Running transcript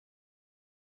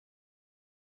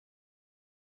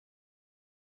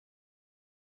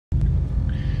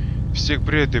Всех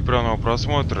привет и приятного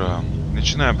просмотра.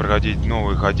 Начинаем проходить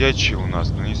новые ходячие у нас.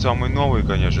 Но не самые новые,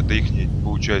 конечно. Это их,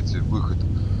 получается, выход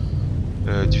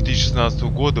 2016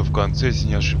 года. В конце, если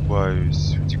не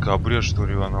ошибаюсь. В декабре, что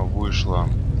ли, она вышла.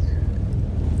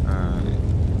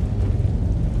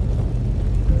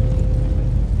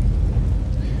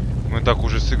 Мы так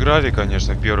уже сыграли,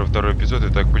 конечно, первый, второй эпизод. Я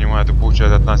так понимаю, это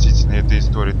получается относительно этой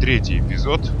истории третий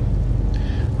эпизод.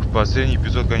 В последний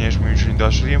эпизод, конечно, мы еще не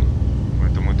дошли.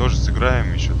 Это мы тоже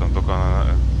сыграем. Еще там только она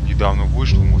недавно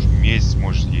вышла. Может, месяц,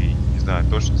 может, ей, не знаю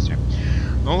точности.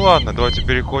 Ну ладно, давайте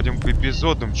переходим к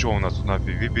эпизодам. Что у нас тут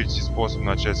написано? Выберите способ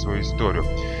начать свою историю.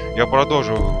 Я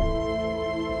продолжу.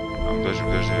 Подожди.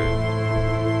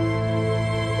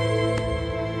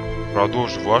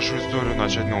 Продолжу вашу историю,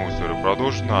 начать новую историю.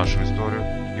 Продолжу нашу историю.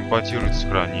 Импортировать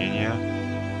сохранение.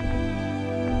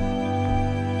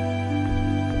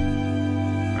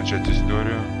 Начать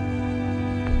историю.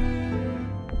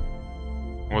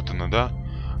 Вот она, да?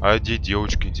 А где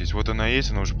девочка здесь? Вот она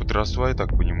есть, она уже подросла, я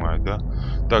так понимаю, да?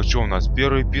 Так, что у нас?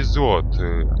 Первый эпизод.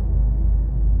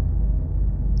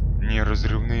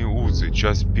 Неразрывные узы.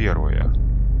 Часть первая.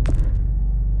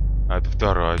 А это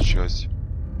вторая часть.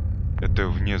 Это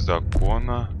вне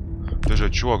закона. Даже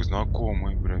чувак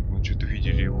знакомый, блядь. Мы что-то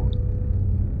видели его.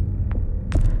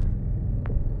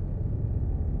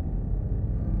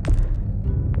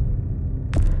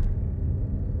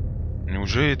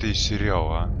 Неужели это из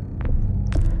сериала, а?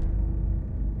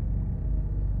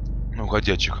 Ну,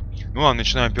 ходячих. Ну ладно,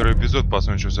 начинаем первый эпизод,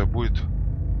 посмотрим, что за будет.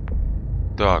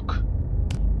 Так.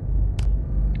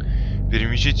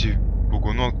 Перемещите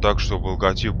бугунок так, чтобы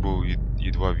логотип был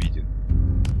едва виден.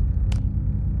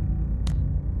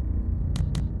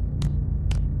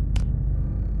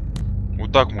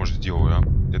 Вот так, может, сделаю, а?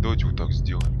 Да давайте вот так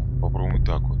сделаем. Попробуем вот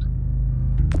так вот.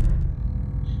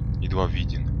 Едва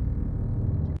виден.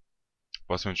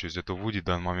 Посмотрим, что из этого выйдет в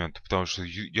данный момент. Потому что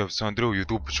я смотрел,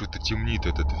 YouTube почему-то темнит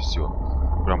это все.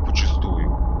 Прям почастую.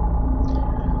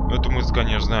 Ну, это мы,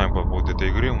 конечно, знаем по поводу этой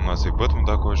игры. У нас и Бэтмен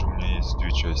такой же. У меня есть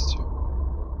две части.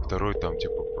 Второй там,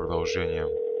 типа, продолжение.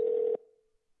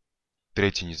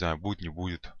 Третий, не знаю, будет, не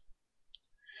будет.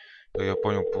 Да, я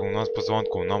понял, у нас по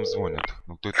звонку нам звонят.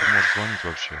 Ну, кто это может звонить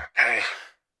вообще?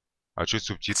 А что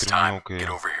субтитры мелкие?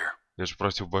 Я же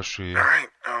просил большие.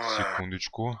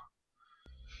 Секундочку.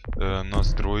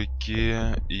 Настройки,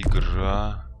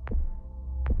 игра.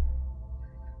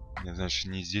 Не знаю,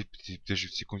 не здесь. Подожди,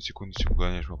 секундочку,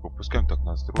 конечно, мы пропускаем. Так,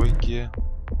 настройки.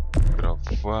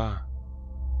 Графа.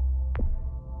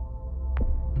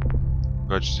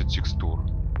 Качество текстур.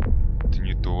 Это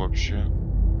не то вообще.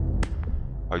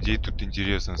 А где тут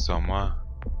интересно сама?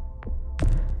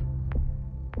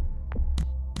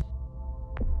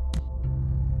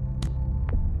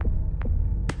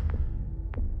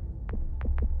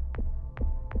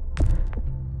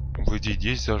 В идее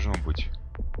здесь должно быть.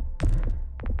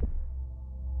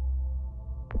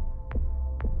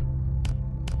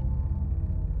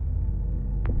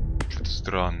 Что-то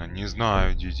странно. Не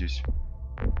знаю, где здесь.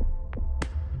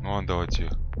 Ну ладно, давайте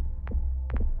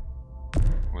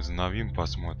возобновим,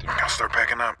 посмотрим.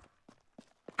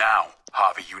 Now,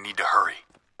 Javi, you need to hurry.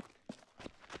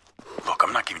 Look,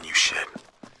 I'm not giving you shit,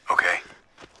 okay?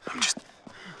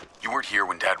 You weren't here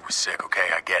when Dad was sick,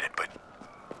 okay? I get it, but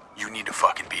you need to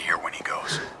fucking be here when he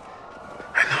goes.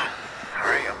 I know.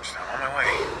 Alright, I'm just on my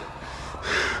way.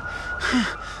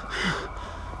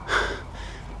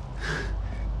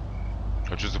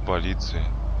 А что за полиция?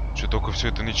 Что, только все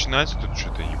это начинается? Тут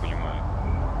что-то я не понимаю.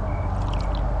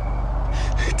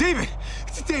 David!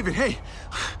 David, hey!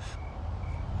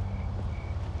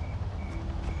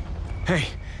 Hey,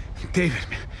 David,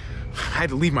 I had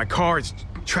to leave my car.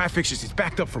 Traffic's just, it's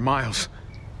backed up for miles.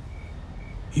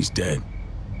 He's dead.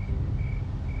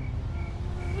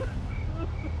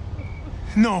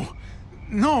 No,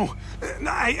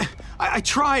 I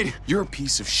tried. You're a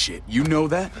piece of shit. You know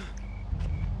that?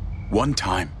 One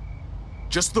time.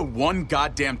 Just the one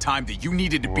goddamn time that you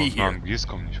needed to be Вот, на here.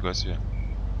 английском, нифига себе.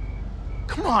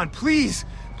 Come on, please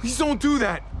don't do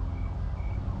that.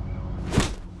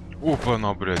 Опа,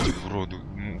 на, блядь, в роду,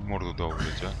 морду дал,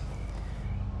 блядь, а.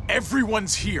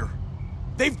 Everyone's here.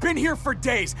 They've been here for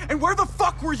days. And where the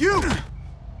fuck were you?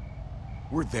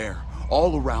 We're there,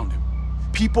 all around him.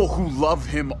 People who love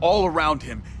him all around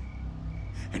him.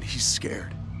 And he's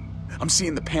scared. I'm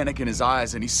seeing the panic in his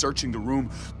eyes and he's searching the room.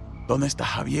 ¿Dónde está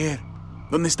Javier?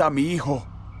 ¿Dónde está mi hijo?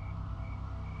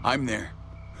 I'm there,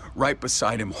 right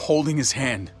beside him, holding his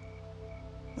hand.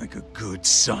 Like a good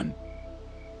son.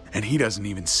 And he doesn't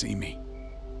even see me.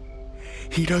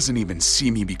 He doesn't even see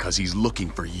me because he's looking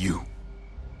for you.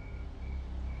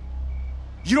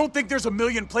 You don't think there's a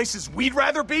million places we'd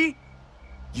rather be?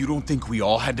 You don't think we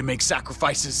all had to make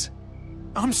sacrifices?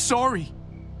 I'm sorry.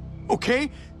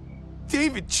 Okay?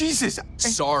 David, Jesus.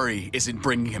 Sorry isn't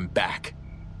bringing him back.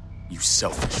 You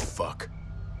selfish fuck.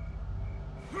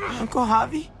 Uncle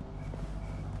Javi?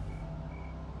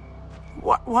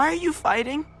 Why are you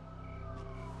fighting?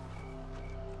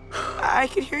 I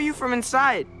could hear you from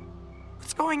inside.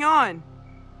 What's going on?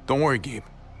 Don't worry, Gabe.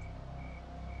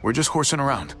 We're just horsing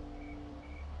around.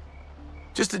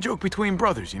 Just a joke between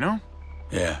brothers, you know?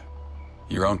 Yeah.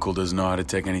 Your uncle doesn't know how to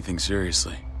take anything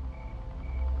seriously.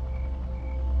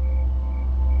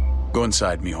 Go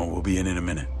inside, mijo. We'll be in a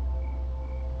minute.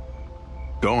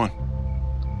 Go on.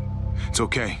 It's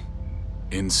okay.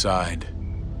 Inside.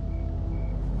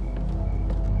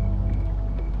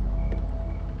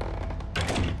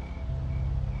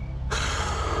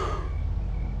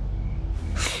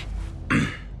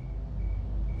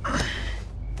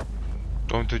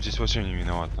 Он тут здесь вообще не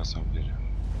виноват, на самом деле.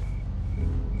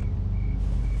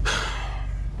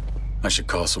 I should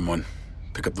call someone.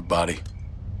 Pick up the body.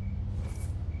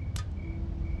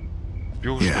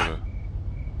 Пил, что ли?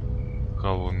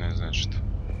 Холодная, значит.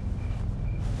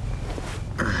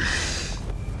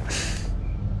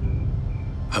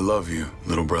 I love you,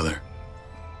 little brother.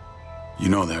 You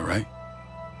know that, right?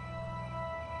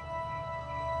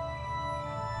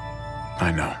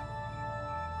 I know.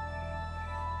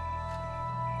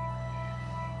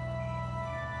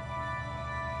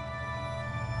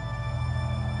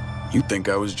 You think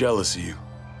I was jealous of you?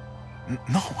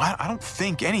 No, I don't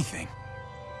think anything.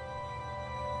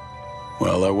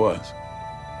 Well, I was.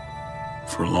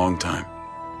 For a long time.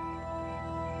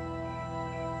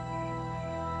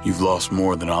 You've lost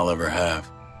more than I'll ever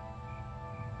have.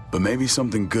 But maybe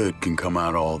something good can come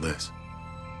out of all this.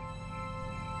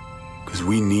 'Cause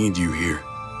we need you here.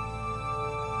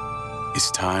 It's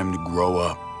time to grow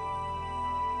up.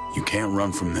 You can't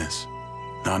run from this.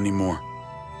 Not anymore.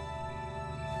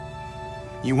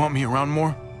 You want me around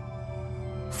more?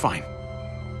 Fine.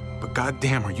 But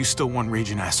goddamn, are you still one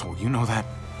raging asshole? You know that?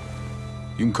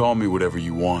 You can call me whatever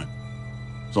you want.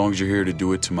 As long as you're here to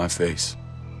do it to my face.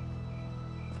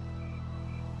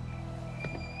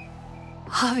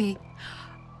 Javi,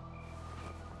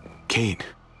 Kate.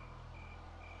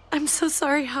 I'm so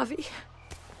sorry, Javi.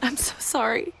 I'm so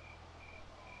sorry.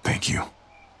 Thank you.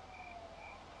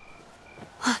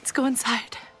 Let's go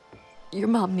inside. Your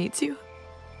mom needs you.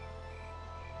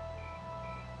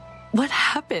 What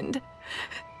happened?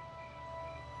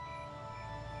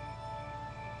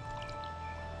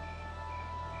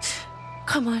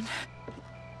 Come on.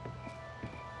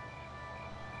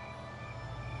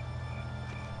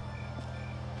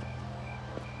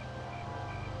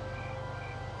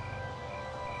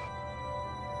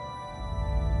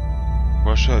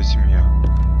 Большая семья.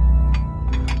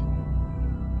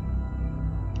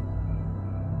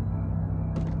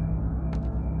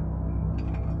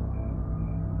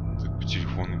 Так по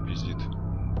телефону пиздит.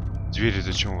 Двери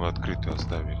зачем вы открыты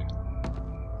оставили?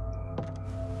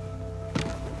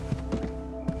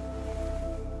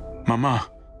 Mama.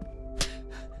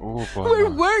 Опа. Where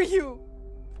were you?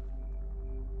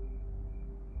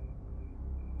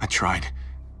 I tried.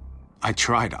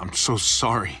 I'm so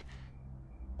sorry.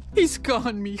 He's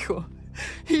gone, mijo.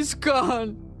 He's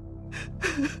gone.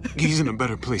 He's in a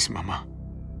better place, Mama.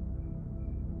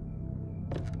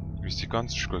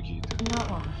 Мексиканцы какие-то. Not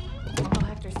long. Uncle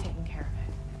Hector's taking care of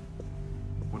it.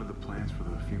 What are the plans for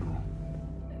the funeral?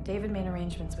 David made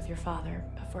arrangements with your father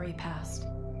before he passed.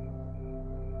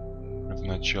 Это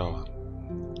начало.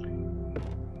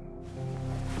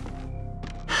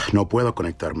 No puedo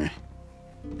conectarme.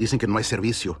 Dicen que no hay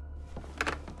servicio.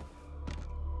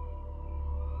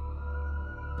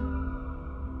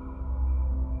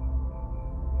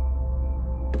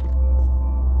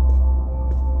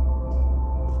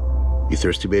 You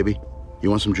thirsty, baby? You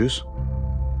want some juice?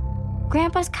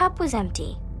 Grandpa's cup was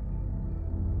empty.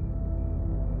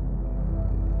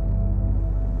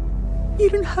 You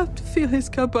don't have to fill his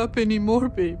cup up anymore,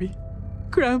 baby.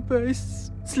 Grandpa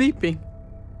is sleeping.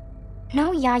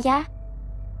 No, Yaya.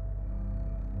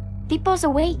 People's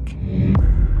awake.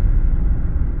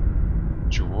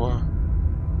 Чего?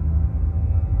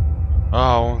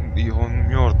 Он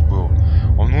мертв был.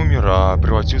 Он умер, а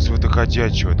превратился в это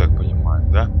ходячего, так понимаю,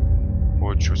 да?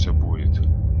 Вот что все будет.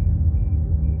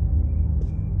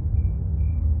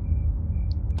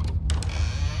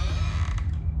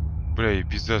 Бля, и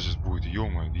пизда сейчас будет,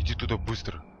 ё-моё, иди туда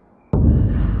быстро.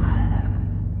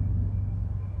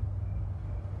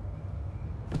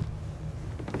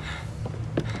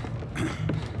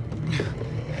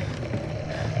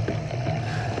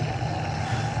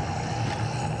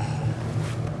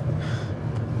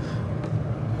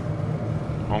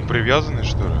 привязаны,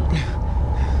 что ли?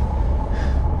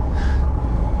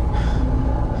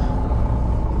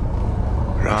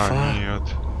 Rafa, А, нет.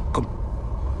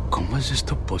 ¿cómo es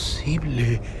esto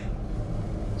posible?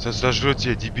 Сожрет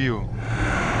тебя, дебил.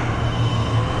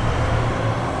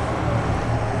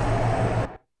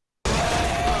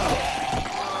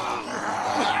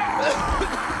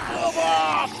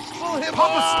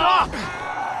 Papa, stop!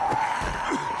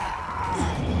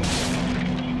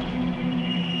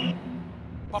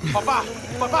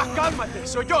 Papá, cálmate.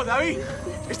 Soy yo, David.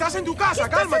 Estás en tu casa,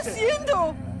 cálmate. ¿Qué estás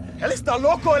haciendo? Él está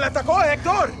loco. Él atacó a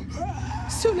Héctor.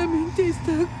 Solamente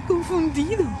está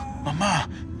confundido. Mamá.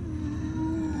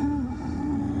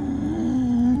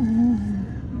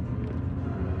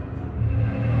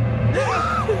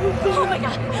 Oh my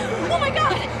god! Oh my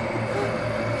god!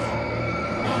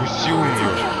 Укусил ее.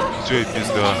 Все, и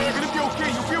пизда. You're gonna be okay.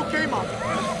 You'll be okay, Mom.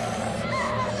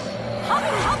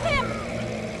 Help him!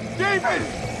 David!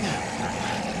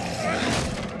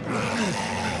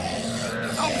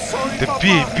 I'm sorry, Да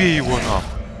Papa. бей его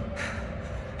нахуй.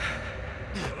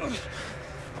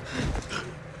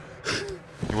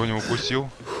 Его не укусил?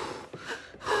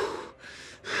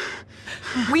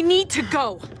 We need to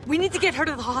go. We need to get her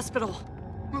to the hospital.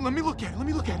 Let me look at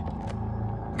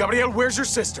it. Gabriel, where's your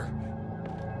sister?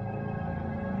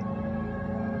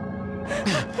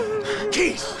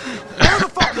 Keys! Where the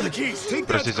fuck are the keys? Take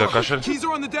that Простите за stuff. кашель. Keys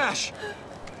are on the dash.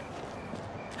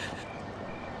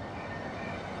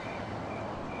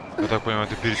 Я так понимаю,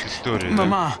 это перед историей, да?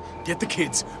 Mama. Get the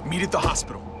kids. Meet at the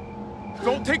hospital.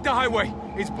 Don't take the highway.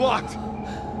 It's blocked.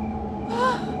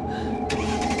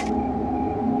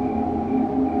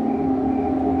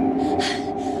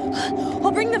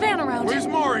 I'll bring the van around. Where's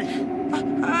Mari?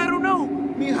 I don't know.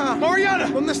 Mija. Mariana!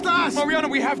 ¿Dónde estás? Mariana,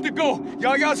 we have to go.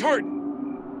 Yaya's hurt.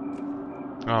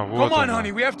 А, вот Come on, она.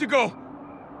 honey. We have to go.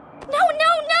 No,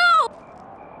 no, no!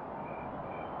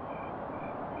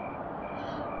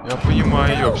 Я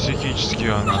понимаю ее, психически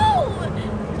она. No!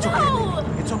 No!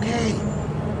 It's okay.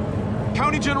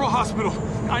 County General Hospital.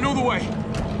 I know the way.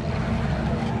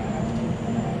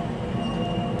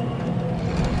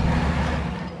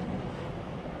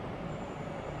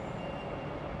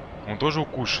 Он тоже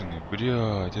укушенный?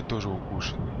 Блядь, я тоже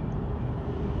укушенный.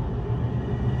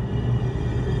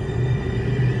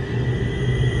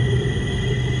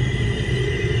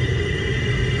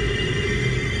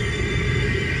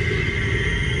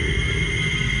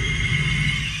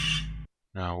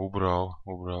 А, убрал.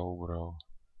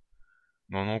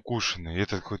 Но он укушенный.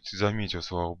 Этот хоть заметил,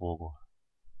 слава богу.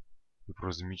 Это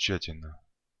просто замечательно.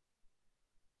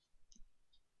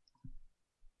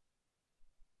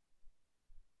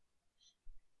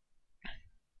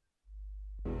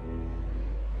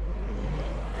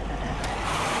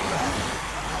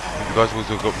 Газ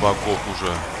возле боков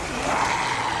уже.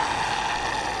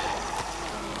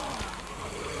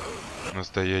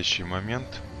 Настоящий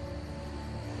момент.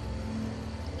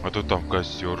 А то там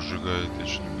костер сжигает, я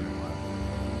ж не понимаю.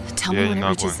 Tell me when it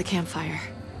reaches the campfire.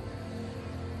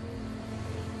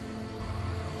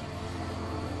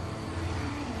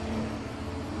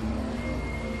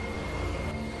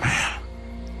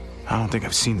 I don't think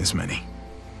I've seen this many.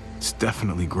 It's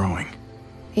definitely growing.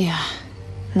 Yeah,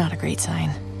 not a great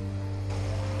sign.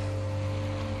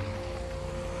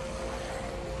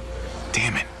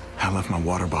 Damn it. I left my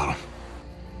water bottle.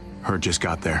 Herd just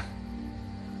got there.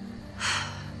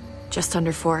 Just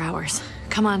under 4 hours.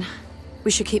 Come on.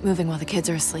 We should keep moving while the kids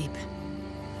are asleep.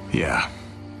 Yeah.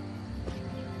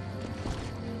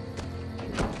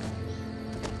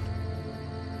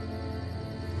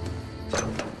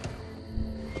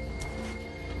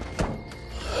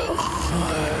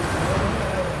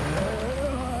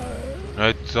 А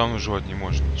это сам жевать не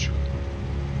может ничего.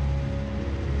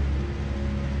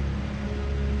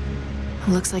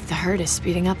 Looks like the herd is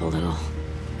speeding up a little.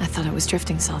 I thought it was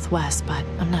drifting southwest, but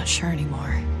I'm not sure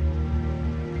anymore.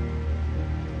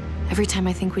 Every time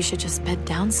I think we should just bed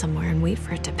down somewhere and wait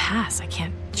for it to pass, I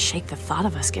can't shake the thought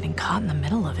of us getting caught in the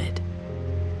middle of it.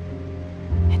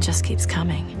 It just keeps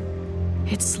coming.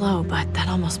 It's slow, but that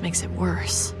almost makes it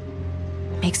worse.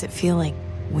 Makes it feel like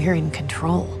we're in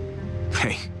control.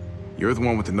 Hey, you're the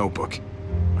one with the notebook.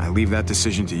 I leave that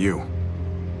decision to you.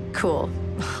 Cool.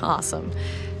 Awesome.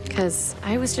 Because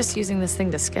I was just using this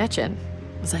thing to sketch in.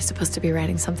 Was I supposed to be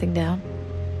writing something down?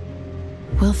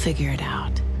 We'll figure it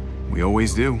out. We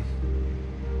always do.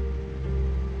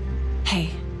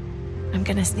 Hey, I'm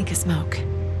gonna sneak a smoke.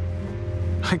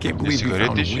 I can't believe you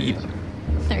found weed.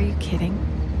 Are you kidding?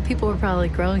 People were probably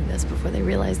growing this before they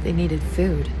realized they needed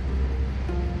food.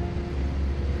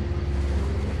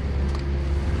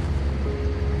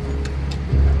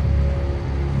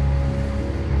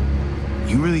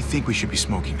 You You really think we should be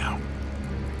smoking now?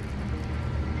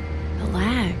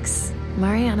 Relax.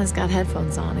 Mariana's got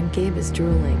headphones on and Gabe is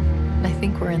drooling. I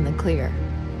think we're in the clear.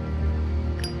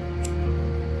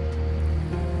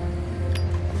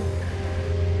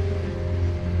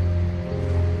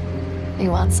 You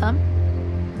want some?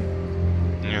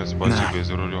 Нет, спасибо, я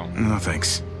за рулем. No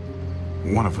thanks.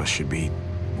 One of us should be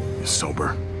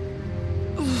sober.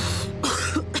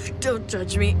 Don't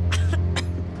judge me.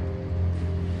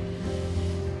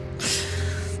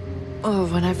 Oh,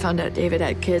 when I found out David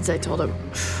had kids, I told him,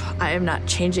 I am not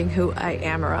changing who I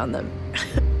am around them.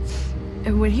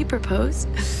 And when he proposed,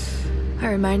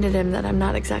 I reminded him that I'm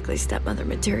not exactly stepmother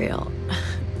material.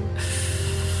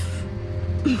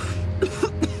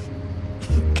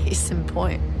 Case in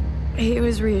point. He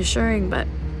was reassuring, but,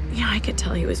 you know, I could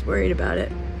tell he was worried about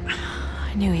it.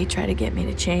 I knew he'd try to get me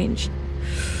to change.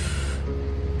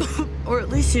 Or at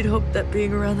least he'd hope that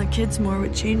being around the kids more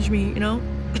would change me, you know?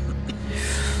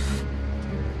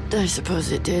 I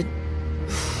suppose it did.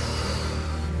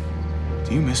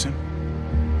 Do you miss him?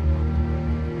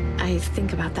 I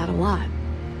think about that a lot.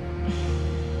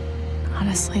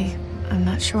 Honestly, I'm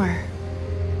not sure.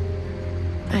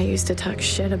 I used to talk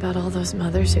shit about all those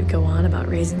mothers who'd go on about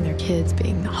raising their kids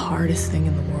being the hardest thing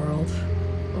in the world.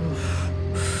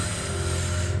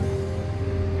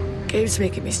 Gabe's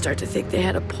making me start to think they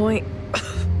had a point.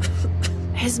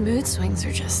 His mood swings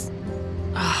are just...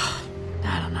 I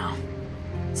don't know.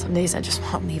 Some days I just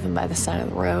want to leave him by the side of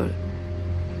the road.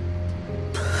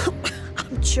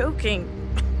 I'm joking.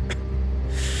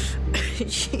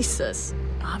 Jesus,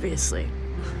 obviously.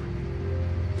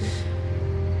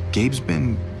 Gabe's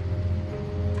been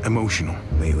emotional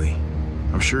lately.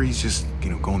 I'm sure he's just,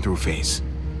 going through a phase.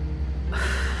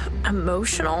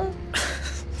 Emotional?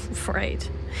 Right.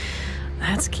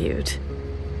 That's cute.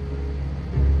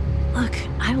 Look,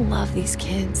 I love these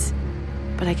kids,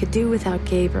 but I could do without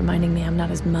Gabe reminding me I'm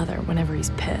not his mother whenever he's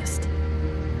pissed.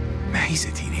 He's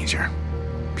a teenager.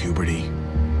 Puberty,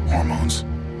 hormones.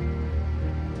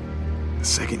 The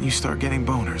second you start getting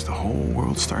boners, the whole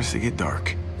world starts to get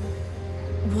dark.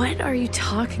 What are you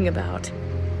talking about?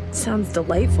 Sounds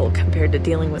delightful compared to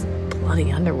dealing with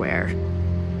bloody underwear.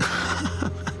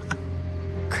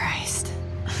 Christ.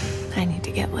 I need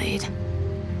to get laid.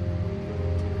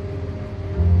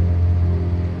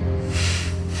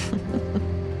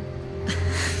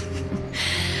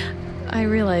 I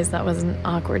realize that was an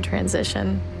awkward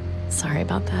transition. Sorry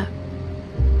about that.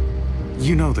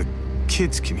 You know the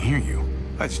kids can hear you.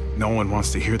 No one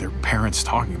wants to hear their parents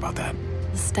talking about that.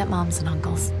 Stepmoms and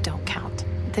uncles don't count.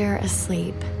 They're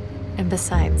asleep. And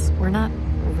besides, we're not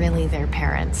really their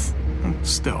parents.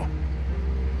 Still.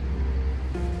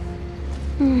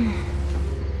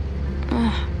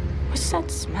 What's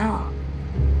that smell?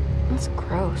 That's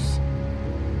gross.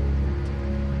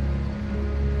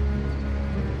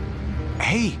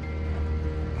 Hey,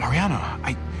 Mariana,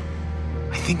 I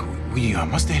think we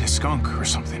must have hit a skunk or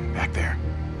something back there.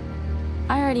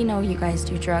 I already know you guys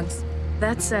do drugs.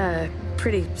 That's a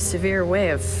pretty severe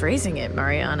way of phrasing it,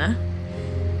 Mariana.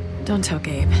 Don't tell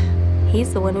Gabe.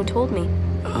 He's the one who told me.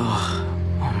 Ugh.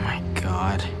 Oh my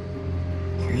god.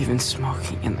 You're even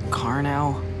smoking in the car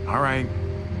now? All right.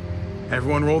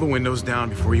 Everyone roll the windows down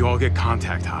before you all get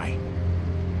contact high.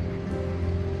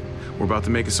 We're about to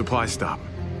make a supply stop.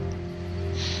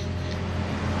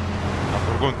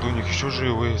 Фургон-то у них еще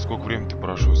живые. Сколько времени-то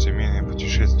прошло? Семейное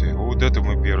путешествие. Вот это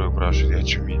мы первое прошли.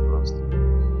 Очуметь просто.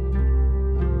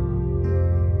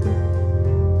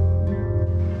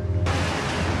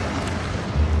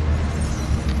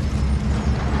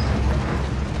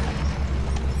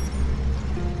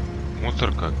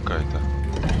 Мусорка какая-то.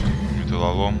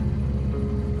 Металлолом.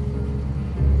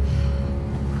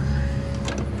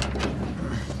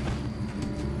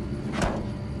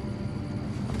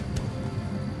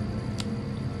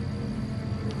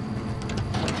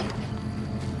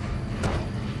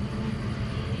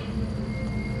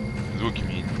 Звуки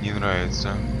мне не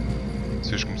нравятся.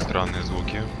 Слишком странные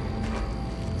звуки.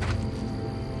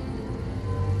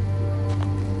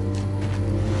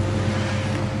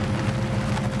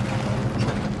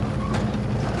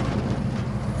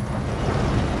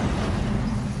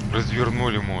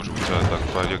 Развернули, может быть, а так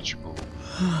полегче было.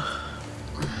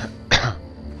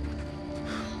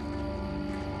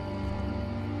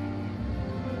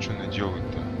 Что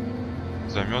наделать-то?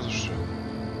 Замёрз, что ли?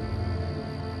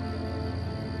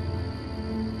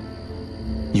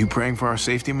 You praying for our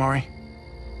safety, Mari?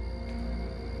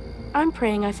 I'm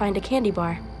praying I find a candy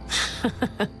bar.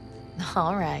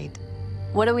 All right.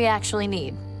 What do we actually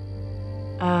need?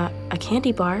 A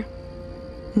candy bar?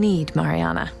 Need,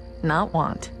 Mariana, not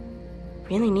want.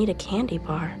 Really need a candy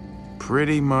bar.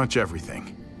 pretty much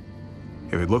everything.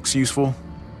 If it looks useful,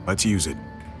 let's use it.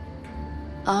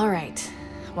 All right.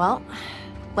 Well,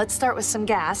 let's start with some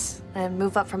gas and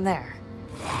move up from there.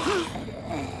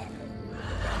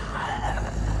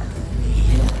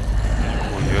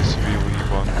 Ой, я себе его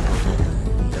ебану потом.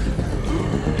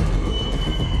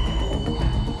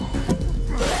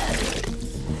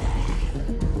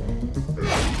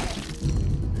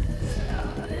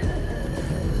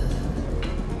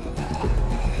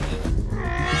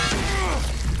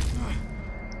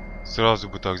 Сразу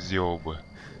бы так сделал бы,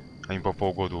 а не по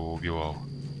полгода его убивал.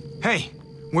 Hey,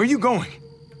 where are you going?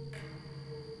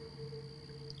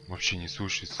 Вообще не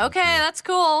слушается. Okay, that's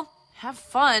cool. Have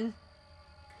fun.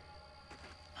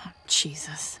 Oh,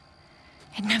 Jesus.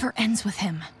 It never ends with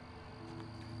him.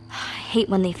 I hate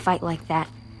when they fight like that.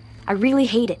 I really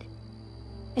hate it.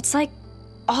 It's like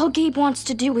all Gabe wants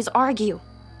to do is argue.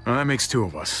 Well, that makes two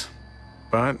of us.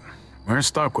 But we're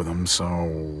stuck with him, so...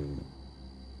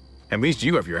 At least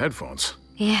you have your headphones.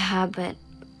 Yeah, but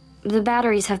the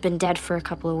batteries have been dead for a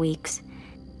couple of weeks.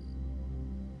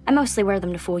 I mostly wear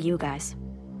them to fool you guys.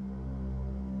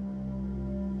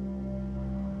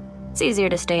 It's easier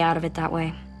to stay out of it that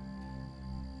way.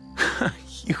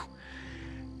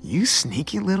 You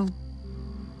sneaky little...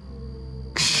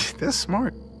 That's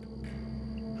smart.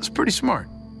 That's pretty smart.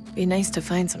 Be nice to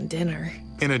find some dinner.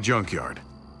 In a junkyard.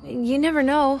 You never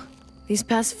know. These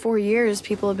past 4 years,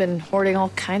 people have been hoarding all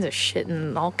kinds of shit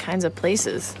in all kinds of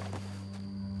places.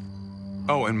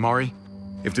 Oh, and Mari,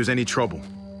 if there's any trouble,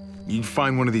 you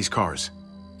find one of these cars.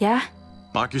 Yeah?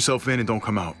 Lock yourself in and don't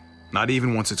come out. Not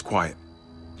even once it's quiet.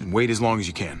 And wait as long as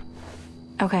you can.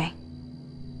 Okay.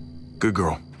 Good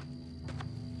girl.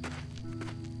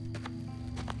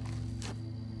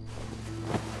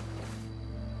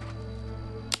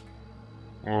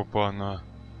 Опа-на.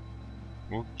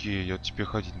 Окей, я теперь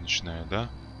ходить начинаю, да?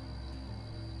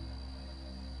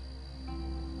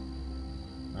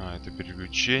 А, это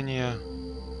переключение.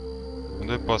 Ну,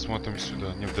 давай посмотрим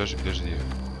сюда. Не, подожди.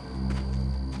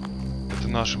 Это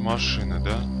наша машина,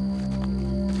 да?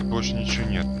 Тут больше ничего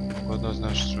нет. Ладно,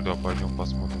 значит, сюда пойдем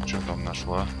посмотрим, что там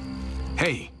нашла.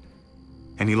 Hey,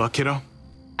 any luck, kiddo?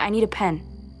 I need a pen.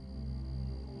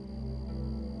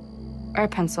 Or a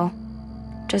pencil.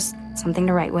 Just something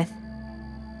to write with.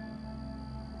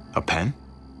 A pen?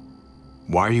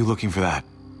 Why are you looking for that?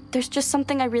 There's just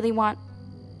something I really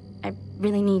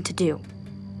need to do.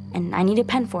 And I need a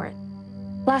pen for it.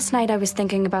 Last night I was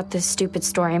thinking about this stupid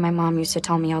story my mom used to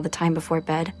tell me all the time before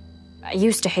bed. I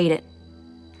used to hate it.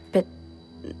 But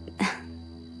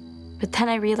then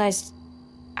I realized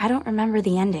I don't remember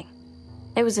the ending.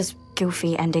 It was this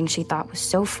goofy ending she thought was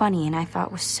so funny and I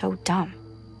thought was so dumb.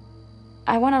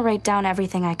 I want to write down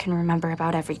everything I can remember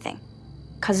about everything.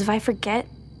 'Cause if I forget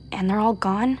and they're all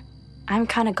gone, I'm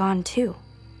kind of gone too.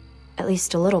 At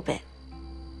least a little bit.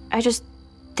 I just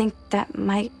think that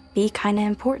might be kind of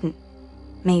important.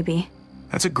 Maybe.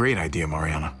 That's a great idea,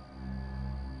 Mariana.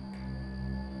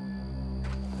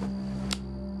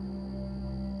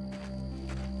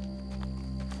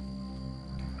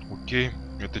 Окей,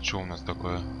 это что у нас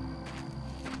такое?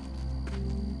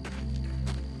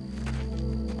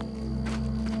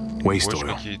 Waste Больше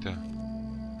oil. какие-то.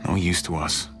 No use to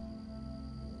us.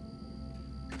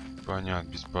 Понятно,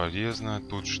 бесполезно.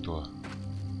 Тут что?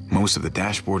 Most of the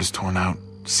dashboard is torn out.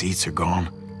 Seats are gone.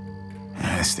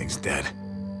 This thing's dead.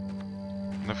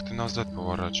 Нафиг ты назад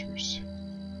поворачиваешься?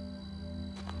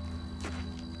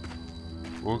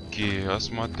 Окей,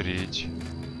 осмотреть.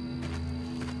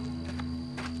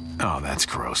 Oh, that's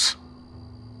gross.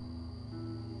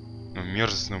 Ну,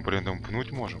 мерзость, но при этом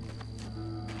пнуть можем.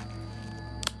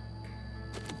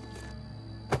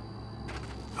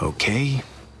 Okay.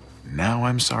 Now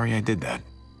I'm sorry I did that.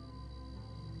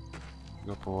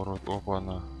 Да, поворот. Опа,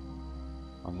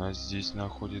 она здесь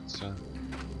находится.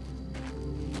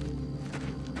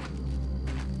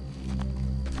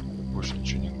 Больше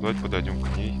ничего нет. Давайте подойдем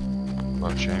к ней.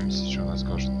 Пообщаемся, что она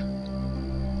скажет.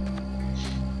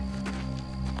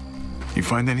 You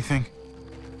find anything?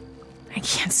 I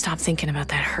can't stop thinking about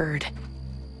that herd.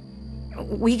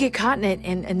 We get caught in it,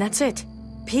 and that's it.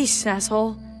 Peace,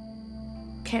 asshole.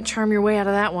 Can't charm your way out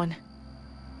of that one.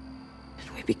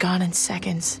 And we'd be gone in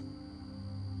seconds.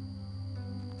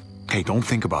 Hey, don't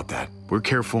think about that. We're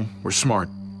careful. We're smart.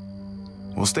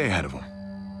 We'll stay ahead of them.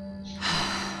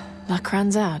 Luck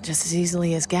runs out just as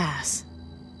easily as gas.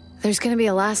 There's gonna be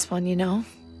a last one, you know?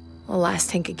 A last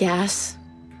tank of gas.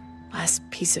 Last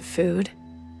piece of food.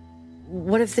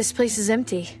 What if this place is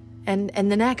empty? And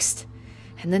the next?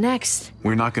 And the next?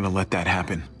 We're not gonna let that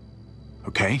happen.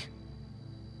 Okay?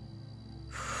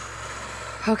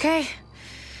 Okay.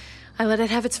 I let it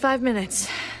have its 5 minutes.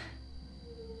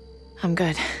 I'm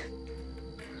good.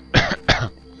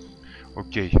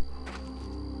 Окей.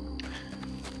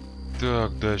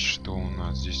 Так, дальше что у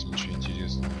нас? Здесь ничего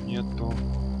интересного нету.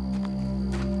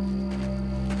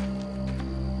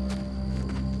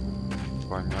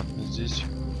 Понятно здесь.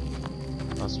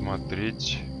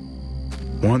 Осмотреть.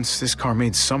 Once this car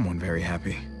made someone very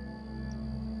happy.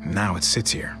 Now it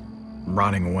sits here,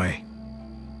 rotting away.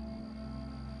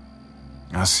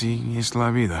 Así es la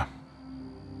vida.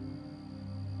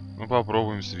 Ну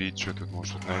попробуем свить, что тут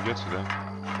может найдется, да?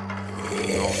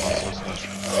 Да, у нас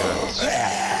достаточно.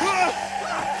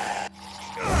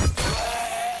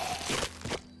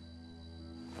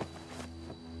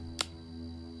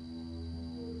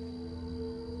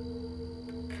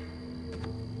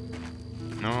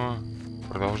 Ну,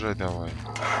 продолжай давай.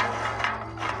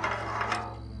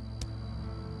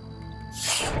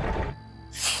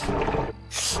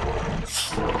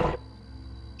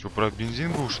 Что, про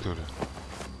бензин был, что ли?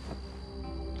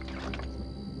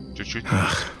 Чуть-чуть.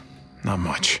 Not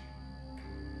much.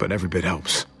 But every bit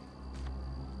helps.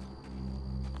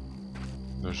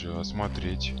 Даже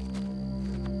осмотреть.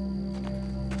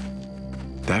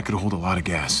 That could hold a lot of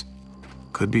gas.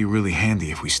 Could be really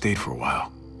handy if we stayed for a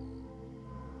while.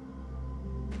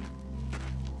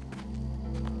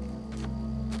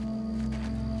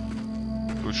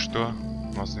 Тут что?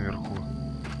 У нас наверху.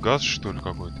 Газ, что ли,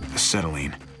 какой-то?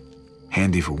 Acetylene.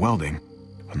 Handy for welding,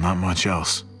 but not much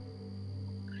else.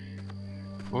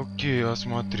 Окей,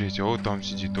 осмотреть. А вот там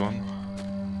сидит он.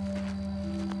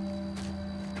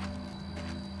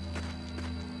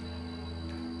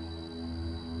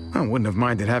 I wouldn't have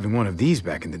minded having one of these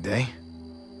back in the day.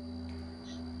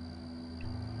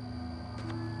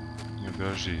 Не,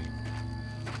 подожди.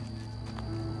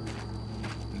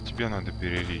 Тебе надо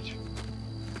перелить.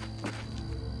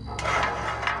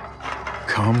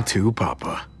 Come to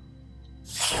Papa.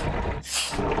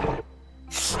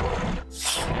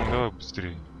 Ну, давай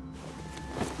быстрее.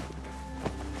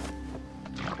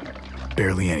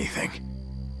 Barely anything.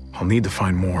 I'll need to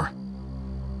find more.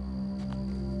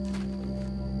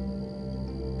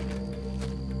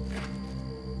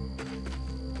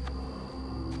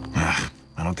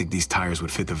 I don't think these tires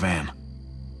would fit the van.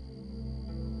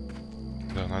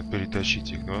 Да, надо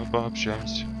перетащить их. Давай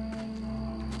пообщаемся.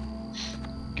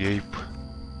 Гейб.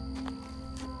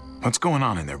 What's going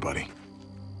on in there, buddy?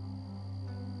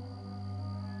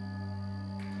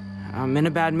 I'm in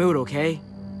a bad mood, okay?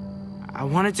 I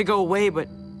want it to go away, but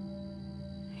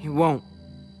it won't.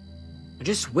 I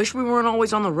just wish we weren't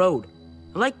always on the road.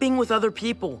 I like being with other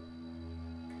people.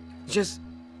 Just,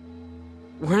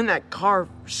 we're in that car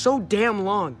for so damn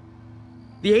long.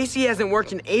 The AC hasn't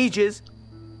worked in ages,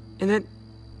 and then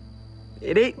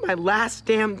it ate my last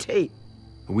damn tape.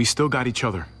 But we still got each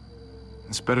other.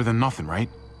 It's better than nothing, right?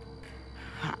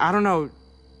 I don't know.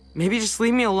 Maybe just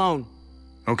leave me alone.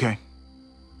 Okay.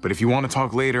 But if you want to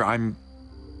talk later, I'm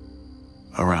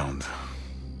around.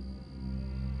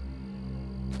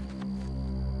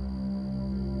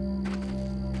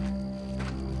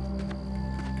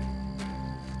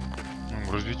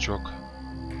 Грузовичок.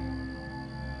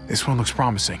 This one looks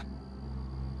promising.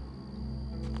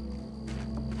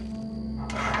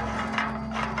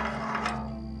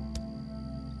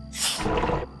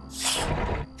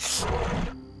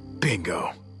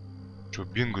 Bingo. Чё,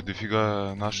 бинго,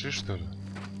 дофига нашли, что ли?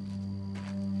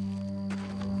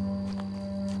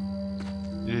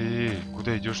 Эй,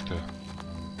 куда идешь-то?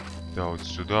 Да, вот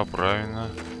сюда, правильно.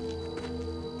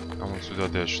 А вот сюда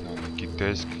дальше надо.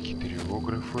 Китайские какие-то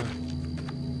иероглифы.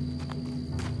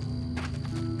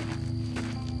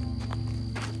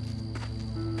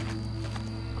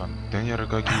 Контейнеры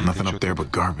какие-то. Nothing up there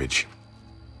but garbage.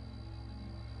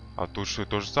 А тут что,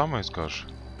 то же самое скажешь?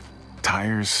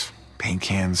 Tires, paint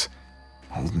cans,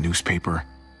 old newspaper.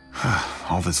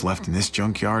 All that's left in this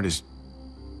junkyard is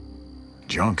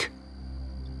junk.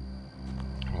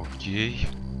 Окей.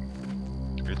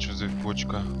 Это что за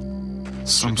бочка?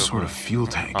 Some sort of fuel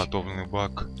tank. А, топливный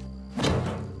бак.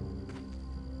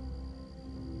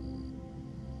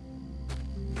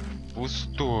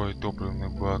 Пустой топливный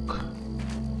бак.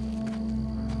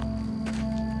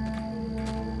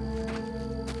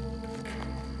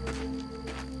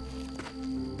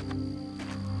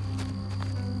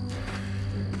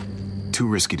 Too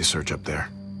risky to search up there.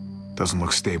 Doesn't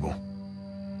look stable.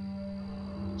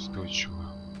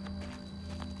 Устойчиво.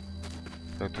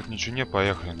 Так, тут ничего не,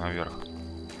 поехали наверх.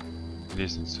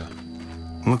 Лестница.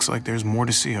 Looks like there's more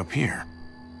to see up here.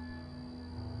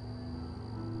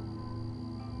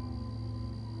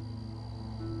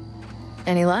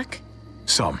 Any luck?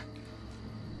 Some.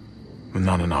 But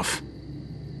not enough.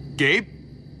 Gabe?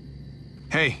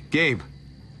 Hey, Gabe.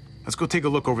 Let's go take a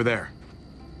look over there.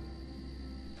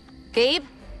 Gabe,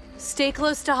 stay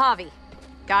close to Javi.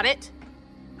 Got it?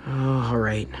 Oh, all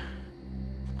right.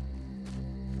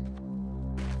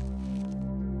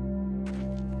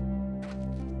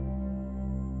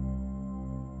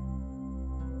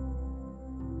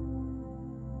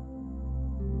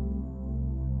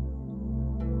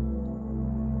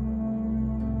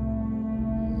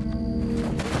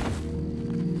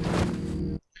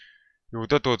 И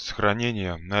вот это вот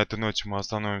сохранение. На этой ноте мы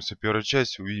остановимся в первой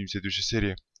части. Увидимся в следующей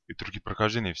серии. И других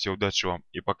прохождений. Всем удачи вам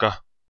и пока.